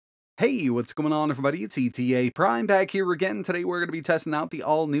Hey, what's going on everybody? It's ETAPRIME back here again. Today we're going to be testing out the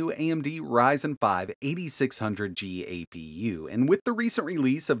all-new AMD Ryzen 5 8600G APU. And with the recent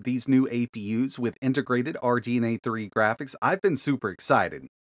release of these new APUs with integrated RDNA3 graphics, I've been super excited.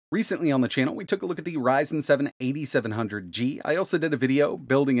 Recently on the channel, we took a look at the Ryzen 7 8700G. I also did a video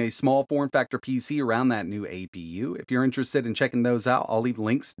building a small form factor PC around that new APU. If you're interested in checking those out, I'll leave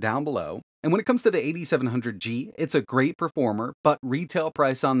links down below. And when it comes to the 8700G, it's a great performer, but retail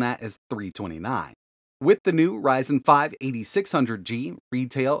price on that is $329. With the new Ryzen 5 8600G,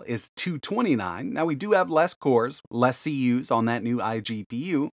 retail is $229. Now we do have less cores, less CUs on that new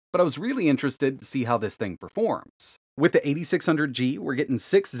iGPU, but I was really interested to see how this thing performs. With the 8600G, we're getting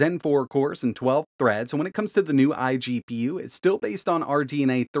 6 Zen 4 cores and 12 threads, and when it comes to the new iGPU, it's still based on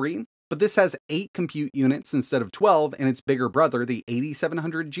RDNA3, but this has 8 compute units instead of 12, and its bigger brother, the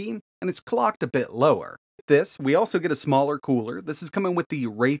 8700G, and it's clocked a bit lower. With this, we also get a smaller cooler. This is coming with the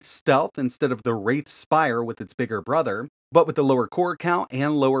Wraith Stealth instead of the Wraith Spire with its bigger brother, but with the lower core count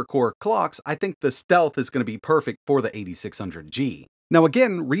and lower core clocks, I think the Stealth is going to be perfect for the 8600G. Now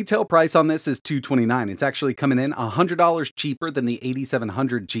again, retail price on this is $229. It's actually coming in $100 cheaper than the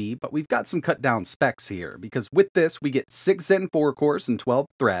 8700G, but we've got some cut down specs here, because with this, we get 6 Zen 4 cores and 12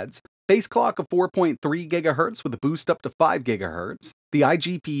 threads, base clock of 4.3 GHz with a boost up to 5 GHz. The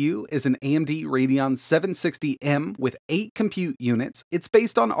iGPU is an AMD Radeon 760M with 8 compute units. It's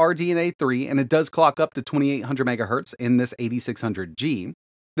based on RDNA3 and it does clock up to 2800 MHz in this 8600G.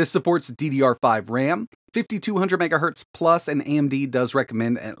 This supports DDR5 RAM, 5200 MHz plus, and AMD does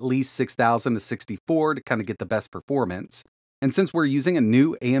recommend at least 6000 to 64 to kind of get the best performance. And since we're using a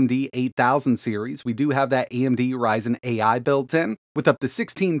new AMD 8000 series, we do have that AMD Ryzen AI built in with up to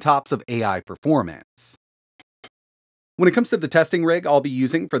 16 TOPS of AI performance. When it comes to the testing rig I'll be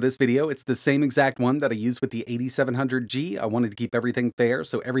using for this video, it's the same exact one that I used with the 8700G. I wanted to keep everything fair,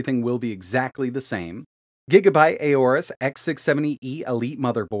 so everything will be exactly the same. Gigabyte Aorus X670E Elite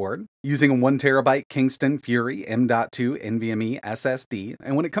motherboard, using a 1TB Kingston Fury M.2 NVMe SSD,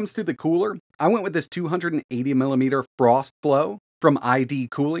 and when it comes to the cooler, I went with this 280mm Frost Flow from ID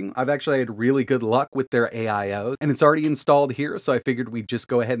Cooling. I've actually had really good luck with their AIO, and it's already installed here, so I figured we'd just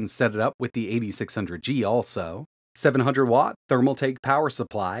go ahead and set it up with the 8600G also. 700-watt Thermaltake power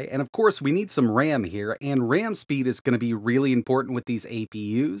supply, and of course we need some RAM here, and RAM speed is going to be really important with these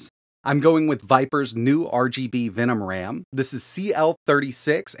APUs. I'm going with Viper's new RGB Venom RAM. This is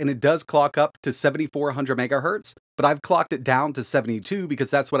CL36 and it does clock up to 7400 MHz, but I've clocked it down to 72 because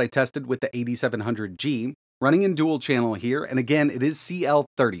that's what I tested with the 8700G. Running in dual channel here, and again, it is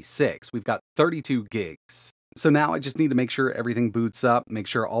CL36. We've got 32 gigs. So now I just need to make sure everything boots up, make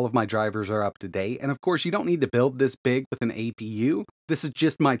sure all of my drivers are up to date, and of course you don't need to build this big with an APU. This is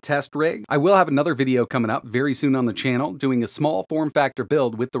just my test rig. I will have another video coming up very soon on the channel doing a small form factor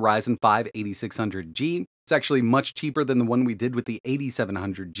build with the Ryzen 5 8600G. It's actually much cheaper than the one we did with the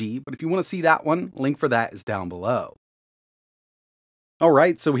 8700G, but if you want to see that one, link for that is down below.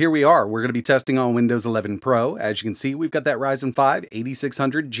 Alright, so here we are. We're going to be testing on Windows 11 Pro. As you can see, we've got that Ryzen 5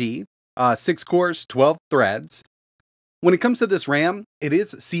 8600G. 6 cores, 12 threads. When it comes to this RAM, it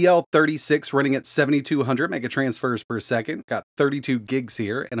is CL36 running at 7200 megatransfers per second. Got 32 gigs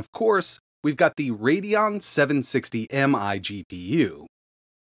here. And of course, we've got the Radeon 760M iGPU.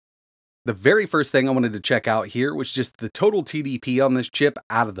 The very first thing I wanted to check out here was just the total TDP on this chip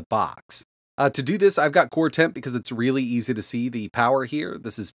out of the box. To do this, I've got core temp because it's really easy to see the power here.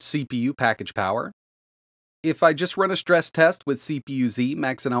 This is CPU package power. If I just run a stress test with CPU-Z,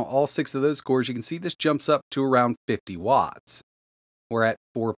 maxing out all 6 of those cores, you can see this jumps up to around 50 watts. We're at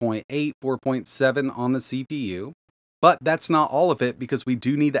 4.8, 4.7 on the CPU, but that's not all of it because we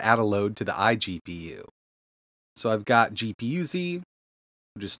do need to add a load to the iGPU. So I've got GPU-Z,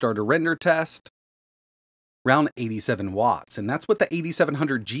 we'll just start a render test, around 87 watts, and that's what the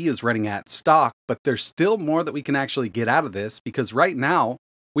 8700G is running at stock, but there's still more that we can actually get out of this because right now,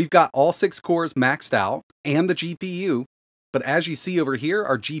 we've got all 6 cores maxed out and the GPU, but as you see over here,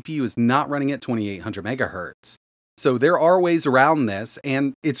 our GPU is not running at 2800 MHz. So there are ways around this,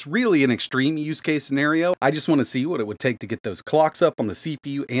 and it's really an extreme use case scenario. I just want to see what it would take to get those clocks up on the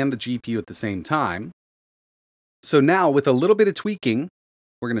CPU and the GPU at the same time. So now with a little bit of tweaking,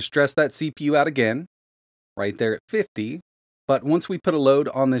 we're going to stress that CPU out again, right there at 50. But once we put a load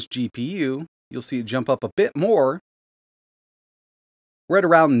on this GPU, you'll see it jump up a bit more. We're at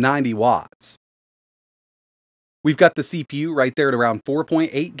around 90 watts. We've got the CPU right there at around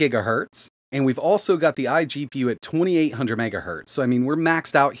 4.8 gigahertz, and we've also got the iGPU at 2800 megahertz. So, I mean, we're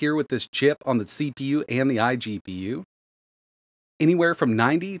maxed out here with this chip on the CPU and the iGPU, anywhere from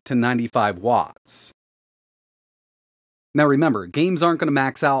 90 to 95 watts. Now remember, games aren't going to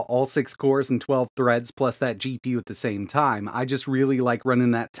max out all 6 cores and 12 threads plus that GPU at the same time. I just really like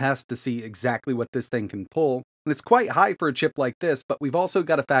running that test to see exactly what this thing can pull. And it's quite high for a chip like this, but we've also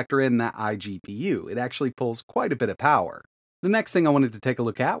got to factor in that iGPU. It actually pulls quite a bit of power. The next thing I wanted to take a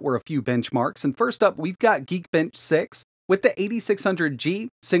look at were a few benchmarks, and first up we've got Geekbench 6 with the 8600G,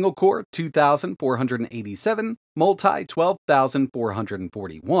 single core 2487, multi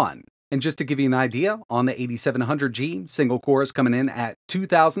 12441. And just to give you an idea, on the 8700G, single core is coming in at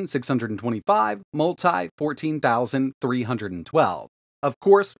 2625, multi 14312. Of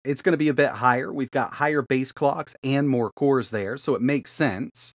course, it's going to be a bit higher. We've got higher base clocks and more cores there, so it makes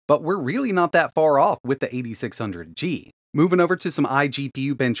sense. But we're really not that far off with the 8600G. Moving over to some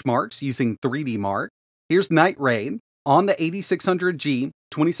iGPU benchmarks using 3D Mark. Here's Night Raid on the 8600G,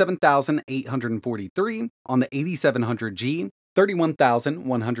 27,843. On the 8700G,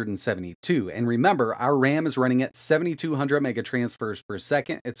 31,172. And remember, our RAM is running at 7,200 megatransfers per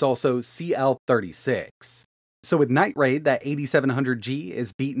second. It's also CL36. So with Night Raid, that 8700G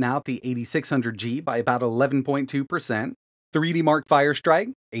is beating out the 8600G by about 11.2%. 3D Mark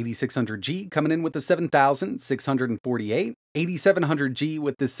Firestrike, 8600G coming in with the 7,648. 8700G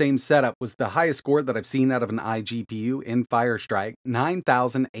with this same setup was the highest score that I've seen out of an iGPU in Firestrike,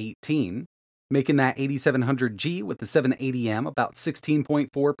 9,018. Making that 8700G with the 780M about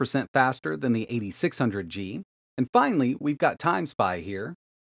 16.4% faster than the 8600G. And finally, we've got Time Spy here.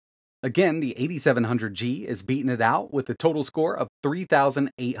 Again, the 8700G is beating it out with a total score of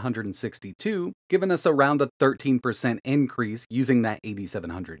 3,862, giving us around a 13% increase using that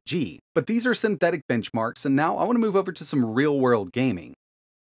 8700G. But these are synthetic benchmarks, and now I want to move over to some real-world gaming.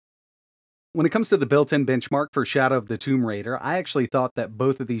 When it comes to the built-in benchmark for Shadow of the Tomb Raider, I actually thought that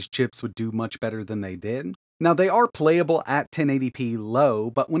both of these chips would do much better than they did. Now, they are playable at 1080p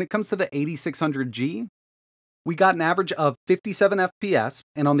low, but when it comes to the 8600G, we got an average of 57 FPS,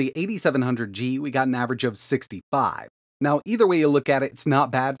 and on the 8700G, we got an average of 65. Now, either way you look at it, it's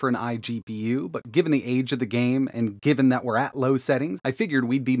not bad for an iGPU, but given the age of the game and given that we're at low settings, I figured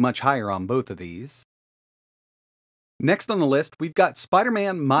we'd be much higher on both of these. Next on the list, we've got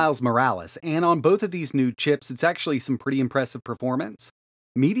Spider-Man Miles Morales, and on both of these new chips, it's actually some pretty impressive performance.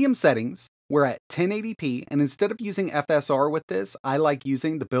 Medium settings, we're at 1080p, and instead of using FSR with this, I like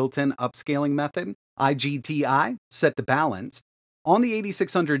using the built-in upscaling method, IGTI, set to balanced. On the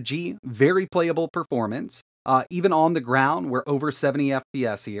 8600G, very playable performance. Even on the ground, we're over 70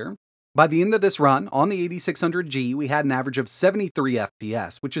 FPS here. By the end of this run, on the 8600G, we had an average of 73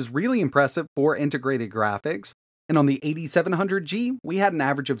 FPS, which is really impressive for integrated graphics. And on the 8700G, we had an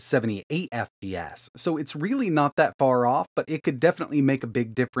average of 78 FPS. So it's really not that far off, but it could definitely make a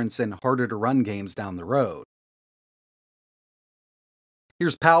big difference in harder to run games down the road.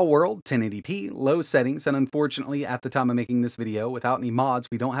 Here's Pal World, 1080p, low settings, and unfortunately at the time of making this video, without any mods,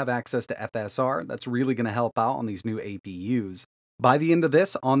 we don't have access to FSR. That's really going to help out on these new APUs. By the end of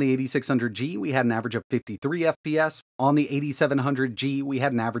this, on the 8600G, we had an average of 53 FPS. On the 8700G, we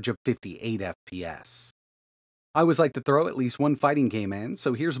had an average of 58 FPS. I always like to throw at least one fighting game in,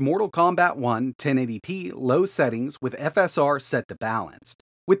 so here's Mortal Kombat 1, 1080p, low settings, with FSR set to balanced.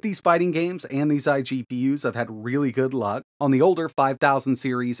 With these fighting games and these iGPUs, I've had really good luck. On the older 5000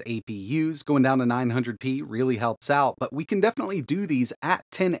 series APUs, going down to 900p really helps out, but we can definitely do these at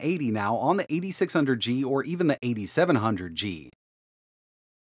 1080 now on the 8600G or even the 8700G.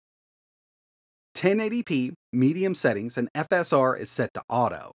 1080p, medium settings, and FSR is set to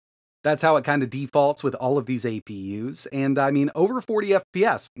auto. That's how it kind of defaults with all of these APUs, and I mean, over 40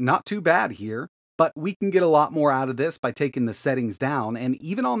 FPS, not too bad here, but we can get a lot more out of this by taking the settings down, and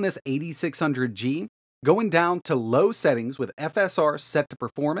even on this 8600G, going down to low settings with FSR set to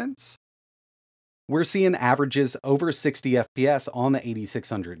performance, we're seeing averages over 60 FPS on the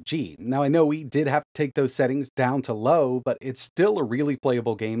 8600G. Now, I know we did have to take those settings down to low, but it's still a really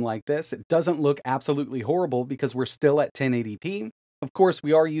playable game like this. It doesn't look absolutely horrible because we're still at 1080p. Of course,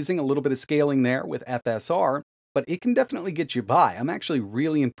 we are using a little bit of scaling there with FSR, but it can definitely get you by. I'm actually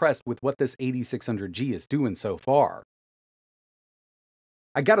really impressed with what this 8600G is doing so far.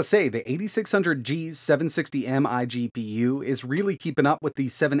 I gotta say, the 8600G's 760M iGPU is really keeping up with the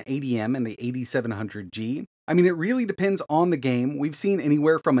 780M and the 8700G. I mean, it really depends on the game. We've seen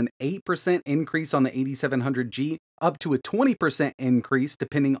anywhere from an 8% increase on the 8700G up to a 20% increase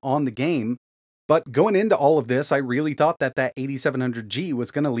depending on the game. But going into all of this, I really thought that 8700G was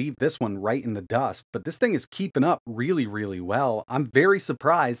going to leave this one right in the dust, but this thing is keeping up really, really well. I'm very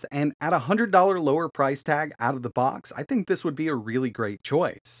surprised, and at a $100 lower price tag out of the box, I think this would be a really great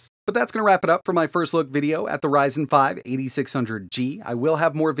choice. But that's going to wrap it up for my first look video at the Ryzen 5 8600G. I will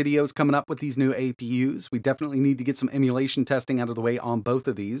have more videos coming up with these new APUs. We definitely need to get some emulation testing out of the way on both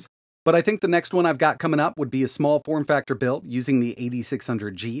of these. But I think the next one I've got coming up would be a small form factor build using the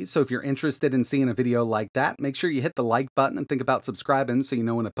 8600G. So if you're interested in seeing a video like that, make sure you hit the like button and think about subscribing so you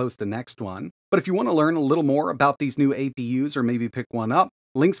know when to post the next one. But if you want to learn a little more about these new APUs or maybe pick one up,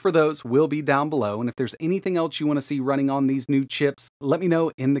 links for those will be down below. And if there's anything else you want to see running on these new chips, let me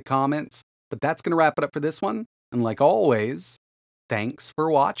know in the comments. But that's going to wrap it up for this one. And like always, thanks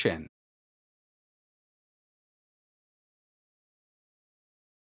for watching.